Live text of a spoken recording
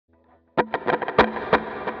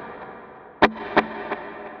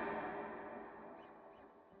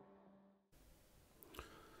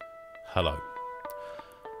Hello.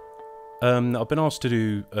 I've been asked to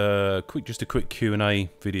do just a quick Q and A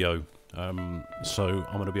video, so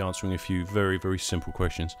I'm going to be answering a few very, very simple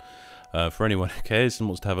questions for anyone who cares and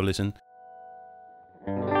wants to have a listen.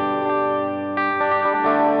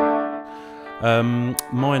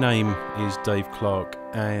 My name is Dave Clark,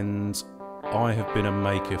 and I have been a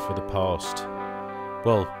maker for the past,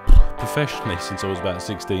 well, professionally since I was about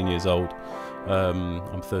 16 years old.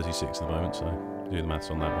 I'm 36 at the moment, so do the maths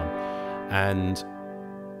on that one. And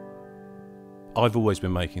I've always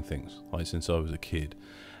been making things, like since I was a kid.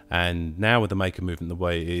 And now with the maker movement the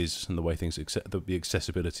way it is, and the way things the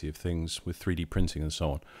accessibility of things with 3D printing and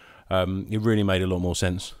so on, it really made a lot more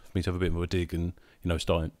sense for me to have a bit more dig and, you know,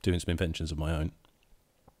 start doing some inventions of my own.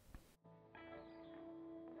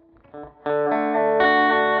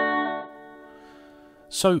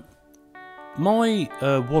 So my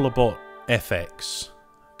Walabot FX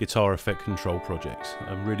guitar effect control project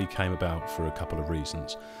really came about for a couple of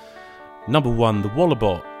reasons. Number one, the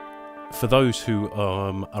Walabot, for those who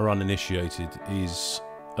are uninitiated, is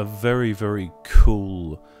a very, very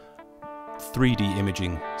cool 3D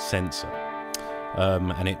imaging sensor.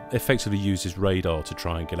 And it effectively uses radar to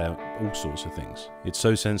try and get out all sorts of things. It's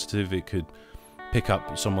so sensitive it could pick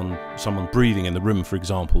up someone breathing in the room, for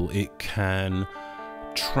example. It can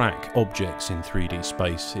track objects in 3D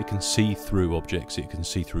space. It can see through objects. It can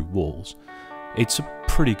see through walls. It's a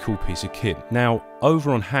pretty cool piece of kit. Now,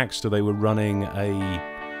 over on Hackster, they were running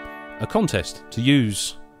a contest to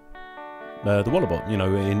use the Walabot, you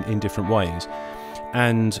know, in different ways.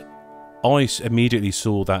 And I immediately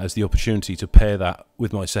saw that as the opportunity to pair that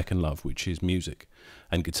with my second love, which is music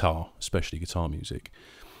and guitar, especially guitar music.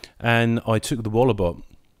 And I took the Walabot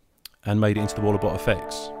and made it into the Walabot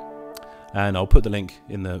FX. And I'll put the link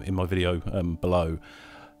in my video below.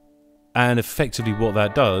 And effectively what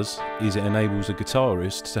that does is it enables a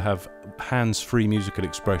guitarist to have hands-free musical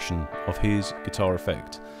expression of his guitar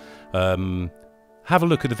effect. Have a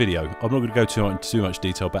look at the video. I'm not going to go too much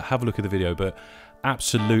detail, but have a look at the video. But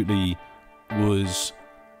absolutely was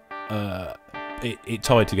it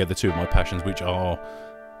tied together two of my passions, which are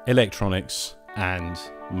electronics and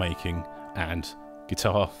making and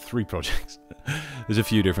guitar. 3 projects. There's a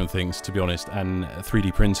few different things, to be honest, and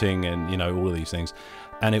 3D printing and, you know, all of these things,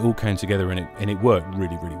 and it all came together and it worked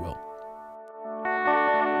really, really well.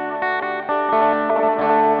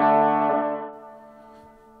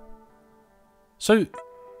 So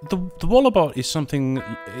the Walabot is something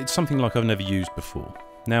like I've never used before.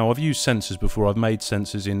 Now, I've used sensors before. I've made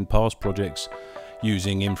sensors in past projects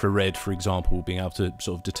using infrared, for example, being able to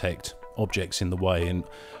sort of detect objects in the way, and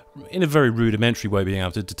in a very rudimentary way being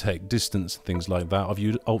able to detect distance and things like that. I've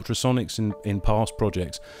used ultrasonics in past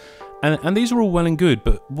projects, and these are all well and good,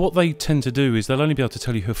 but what they tend to do is they'll only be able to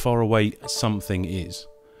tell you how far away something is.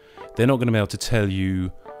 They're not going to be able to tell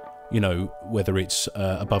you, you know, whether it's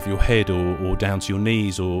above your head or down to your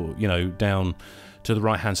knees, or, you know, down to the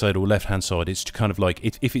right hand side or left hand side. It's kind of like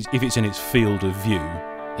if it's in its field of view,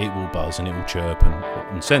 it will buzz and it will chirp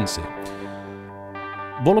and sense it.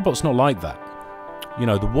 Walabot's not like that. You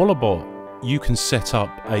know, the Walabot, you can set up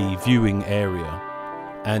a viewing area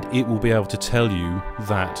and it will be able to tell you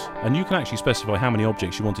that, and you can actually specify how many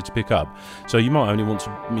objects you want it to pick up. So you might only want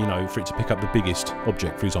to, you know, for it to pick up the biggest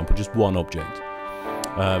object, for example, just one object,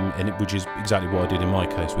 which is exactly what I did in my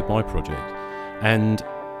case with my project. And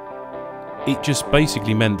it just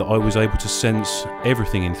basically meant that I was able to sense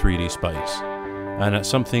everything in 3D space. And that's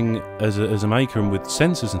something, as a maker and with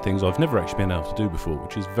sensors and things, I've never actually been able to do before,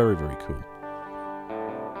 which is very, very cool.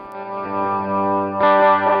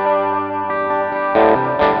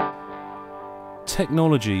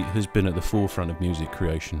 Technology has been at the forefront of music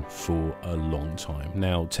creation for a long time.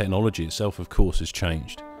 Now, technology itself, of course, has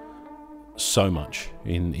changed so much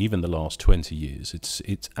in even the last 20 years.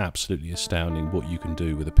 It's absolutely astounding what you can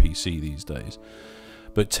do with a PC these days.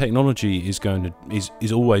 But technology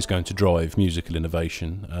is always going to drive musical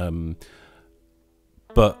innovation.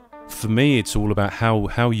 But for me, it's all about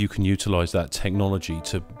how you can utilize that technology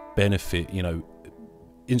to benefit, you know,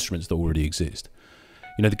 instruments that already exist.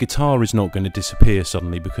 You know, the guitar is not going to disappear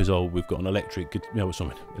suddenly because, oh, we've got an electric, you know,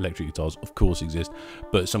 electric guitars of course exist,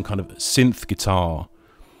 but some kind of synth guitar,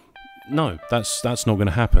 no, that's not going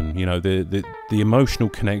to happen. You know, the emotional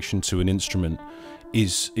connection to an instrument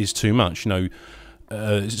is too much. You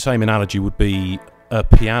know, same analogy would be a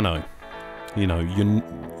piano. You know,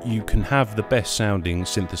 you can have the best sounding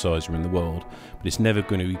synthesizer in the world, but it's never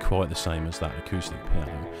going to be quite the same as that acoustic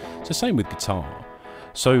piano. It's the same with guitar.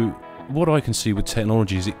 So what I can see with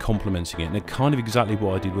technology is it complementing it, and kind of exactly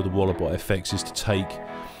what I did with the Walabot FX is to take,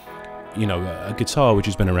 you know, a guitar which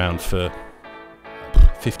has been around for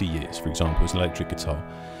 50 years, for example, as an electric guitar,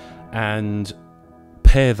 and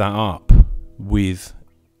pair that up with,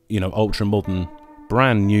 you know, ultra modern,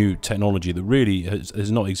 brand new technology that really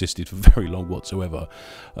has not existed for very long whatsoever.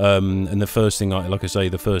 And the first thing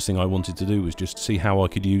the first thing I wanted to do was just see how I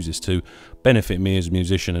could use this to benefit me as a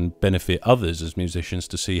musician and benefit others as musicians,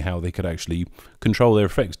 to see how they could actually control their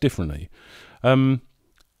effects differently. And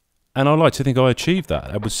I like to think I achieved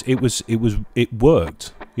that. It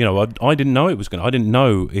worked. You know, I didn't know I didn't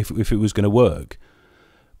know if it was gonna work,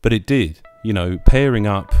 but it did. You know, pairing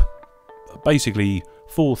up basically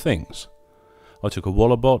 4 things. I took a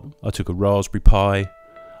Walabot, I took a Raspberry Pi,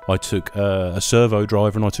 I took a servo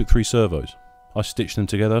driver, and I took 3 servos. I stitched them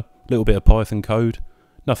together, a little bit of Python code,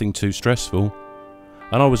 nothing too stressful,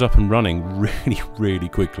 and I was up and running really, really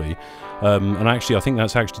quickly. And actually, I think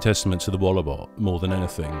that's actually testament to the Walabot more than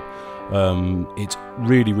anything. It's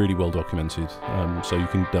really, really well documented, so you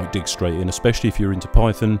can dig straight in, especially if you're into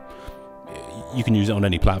Python. You can use it on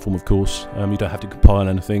any platform, of course. You don't have to compile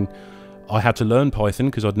anything. I had to learn Python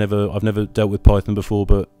because I've never dealt with Python before,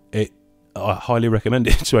 but I highly recommend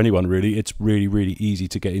it to anyone, really. It's really, really easy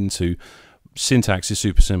to get into. Syntax is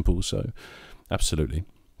super simple, so absolutely.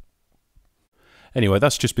 Anyway,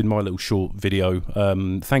 that's just been my little short video.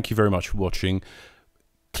 Thank you very much for watching.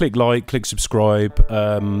 Click like, click subscribe.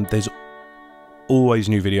 There's always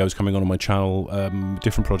new videos coming on my channel,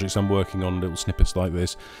 different projects I'm working on, little snippets like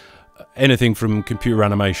this. Anything from computer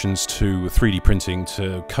animations to 3D printing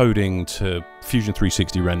to coding to Fusion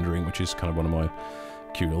 360 rendering, which is kind of one of my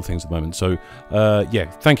cute little things at the moment. So yeah,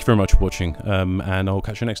 thank you very much for watching, and I'll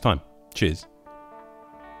catch you next time. Cheers.